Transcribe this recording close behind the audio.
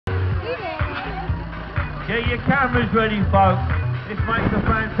Get your cameras ready, folks. This makes a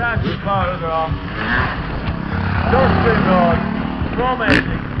fantastic photograph. Josh Finrod from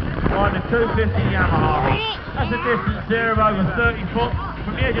Essex on the 250 Yamaha. That's a distance there of over 30 foot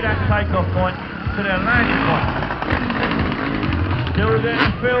from the edge of that takeoff point to their landing point. Still getting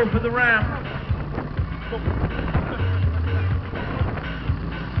a feel for the ramp.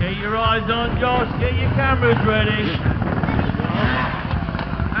 Get your eyes on Josh, get your cameras ready.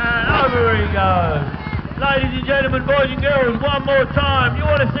 And over he goes. Ladies and gentlemen, boys and girls, one more time. You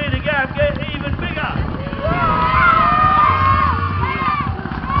want to see the gap get even bigger?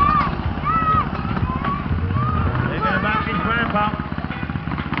 They're going to back this ramp up.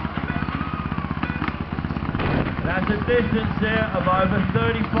 That's a distance there of over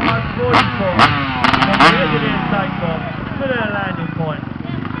 35, 40 foot from the edge of their takeoff to their landing point.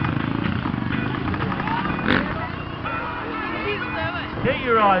 Get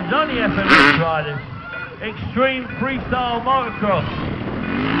your eyes on the FMS riders. Extreme freestyle motocross.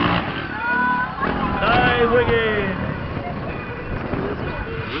 Dave Wiggins.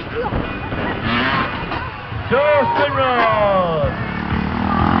 Josh Finrod.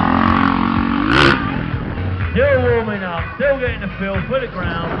 Still warming up, still getting the feel for the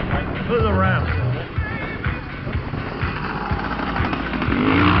ground, for the ramp.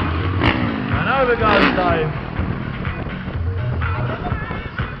 And over goes Dave.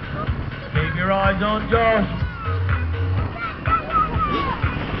 Keep your eyes on Josh.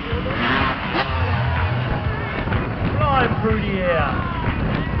 Flying through the air.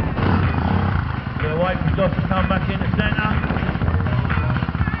 Gonna wait for Josh to come back in the centre.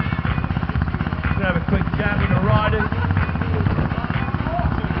 Gonna have a quick chat with the riders.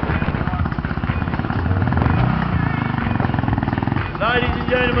 Ladies and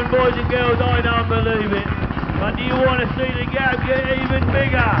gentlemen, boys and girls, I don't believe it. But do you want to see the gap get even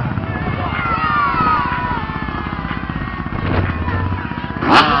bigger?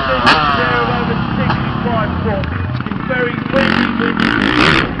 There of over 65 foot. It's very windy.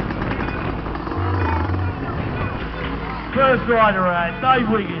 First rider out, Dave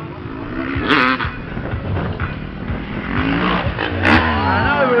Wiggins. And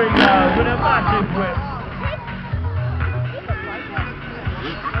over he goes with a massive whip.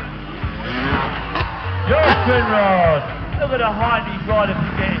 Josh Finrod. Look at the height these riders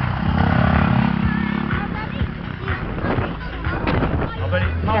are getting. I bet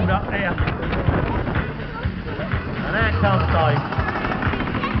it's cold up there. And out comes Dave.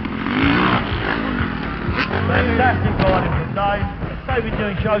 Fantastic riding from Dave. They've been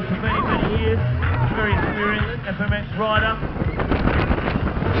doing shows for many, many years. Very experienced FMX rider.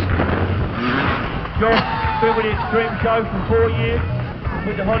 Josh been with the Extreme Show for 4 years.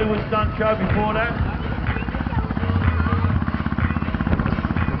 With the Hollywood Stunt Show before that.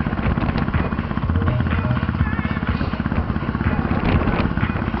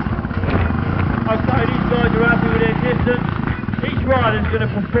 Okay, these guys are happy with their distance. Each rider's going to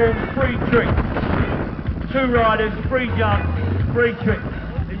perform 3 tricks. 2 riders, 3 jumps, 3 tricks.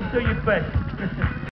 Just do your best.